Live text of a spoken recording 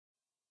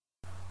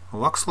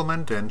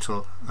VOXEL-MAN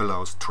Dental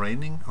allows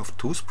training of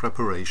tooth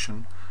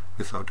preparation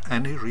without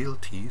any real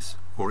teeth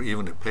or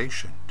even a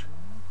patient.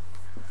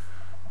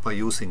 By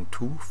using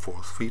two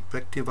force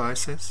feedback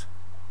devices,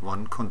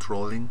 one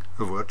controlling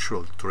a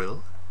virtual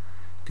drill,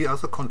 the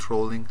other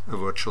controlling a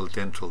virtual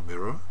dental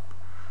mirror,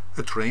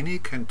 a trainee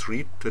can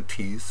treat the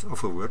teeth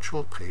of a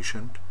virtual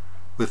patient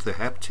with the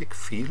haptic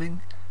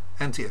feeling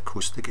and the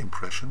acoustic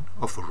impression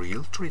of a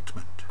real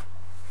treatment.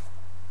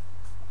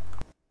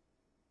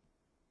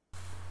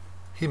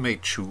 He may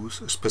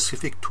choose a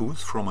specific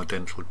tooth from a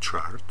dental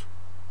chart,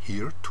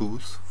 here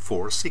tooth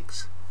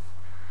 4-6.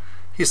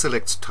 He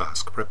selects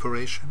task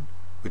preparation,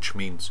 which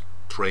means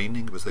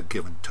training with a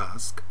given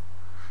task,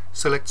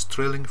 selects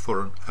drilling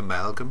for an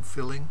amalgam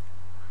filling,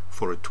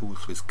 for a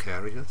tooth with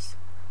caries,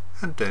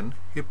 and then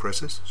he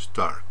presses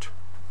Start.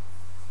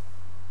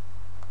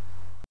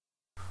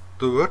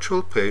 The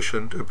virtual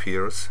patient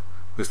appears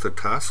with the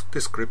task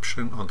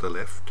description on the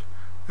left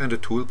and a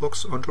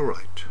toolbox on the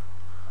right.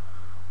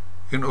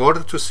 In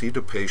order to see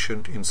the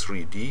patient in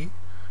 3D,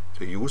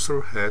 the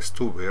user has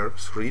to wear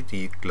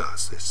 3D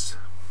glasses.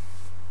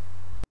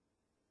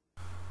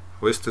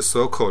 With the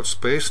so-called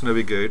Space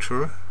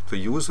Navigator, the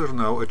user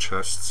now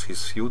adjusts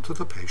his view to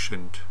the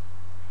patient.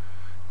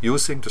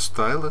 Using the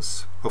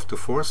stylus of the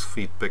force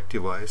feedback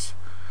device,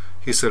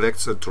 he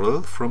selects a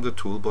drill from the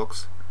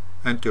toolbox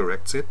and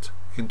directs it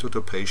into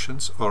the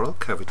patient's oral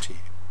cavity.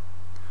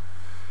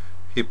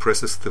 He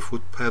presses the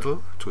foot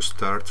pedal to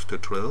start the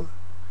drill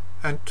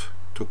and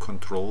to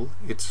control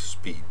its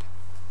speed.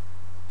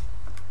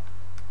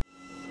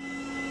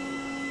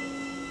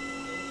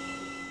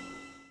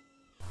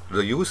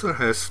 The user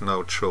has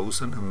now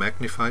chosen a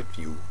magnified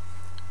view,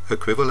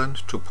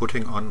 equivalent to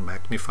putting on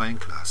magnifying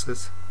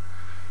glasses,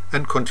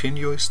 and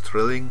continues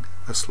drilling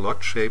a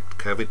slot-shaped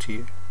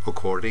cavity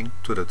according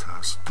to the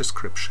task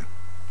description.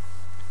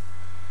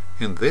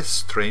 In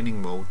this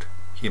training mode,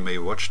 he may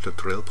watch the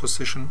drill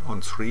position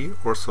on 3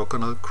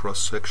 orthogonal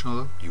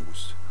cross-sectional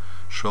views,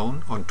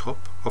 shown on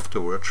top of the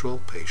virtual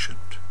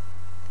patient.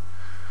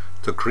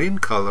 The green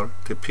color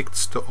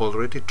depicts the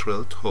already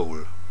drilled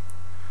hole.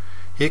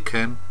 He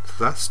can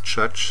thus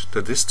judge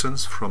the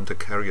distance from the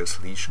caries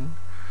lesion,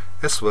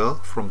 as well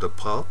from the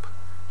pulp,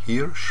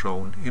 here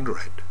shown in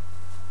red.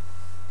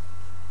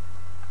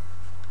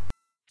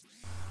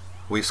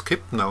 We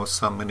skip now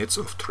some minutes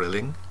of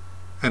drilling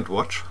and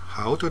watch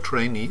how the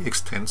trainee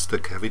extends the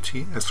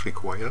cavity as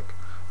required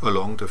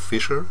along the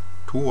fissure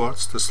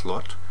towards the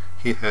slot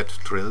he had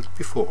drilled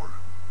before.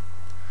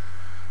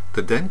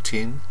 The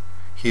dentine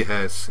he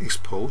has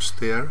exposed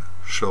there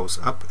shows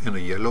up in a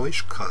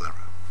yellowish color.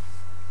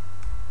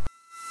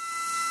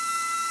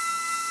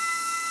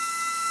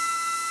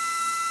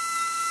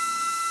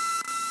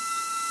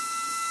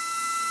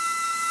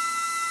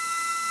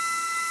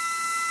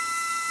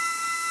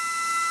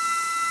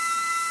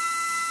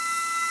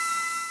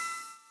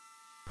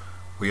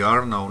 We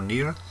are now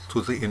near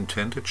to the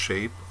intended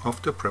shape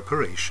of the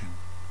preparation.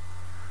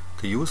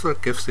 The user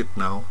gives it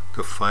now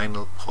the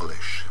final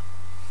polish.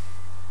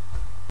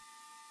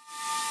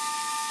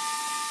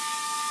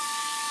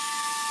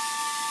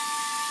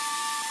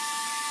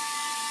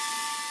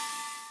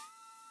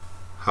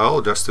 How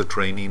does the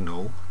trainee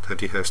know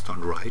that he has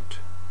done right?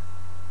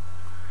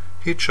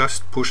 He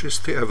just pushes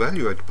the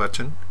Evaluate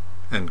button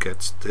and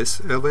gets this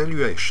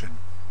evaluation.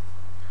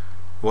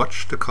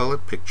 Watch the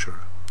colored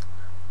picture.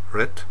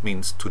 Red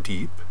means too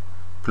deep,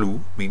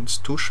 blue means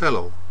too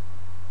shallow.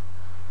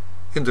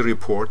 In the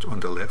report on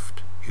the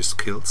left, his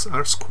skills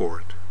are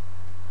scored.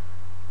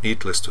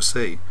 Needless to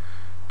say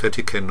that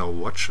he can now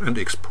watch and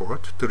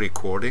export the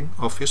recording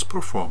of his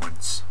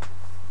performance.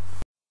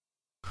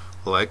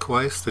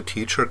 Likewise, the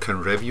teacher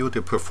can review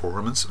the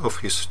performance of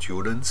his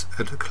students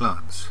at a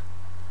glance.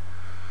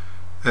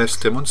 As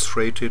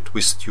demonstrated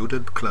with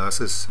student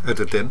classes at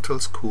the dental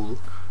school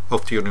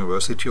of the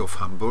University of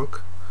Hamburg,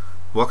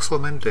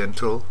 VOXEL-MAN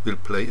Dental will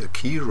play a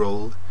key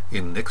role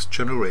in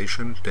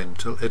next-generation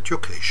dental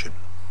education.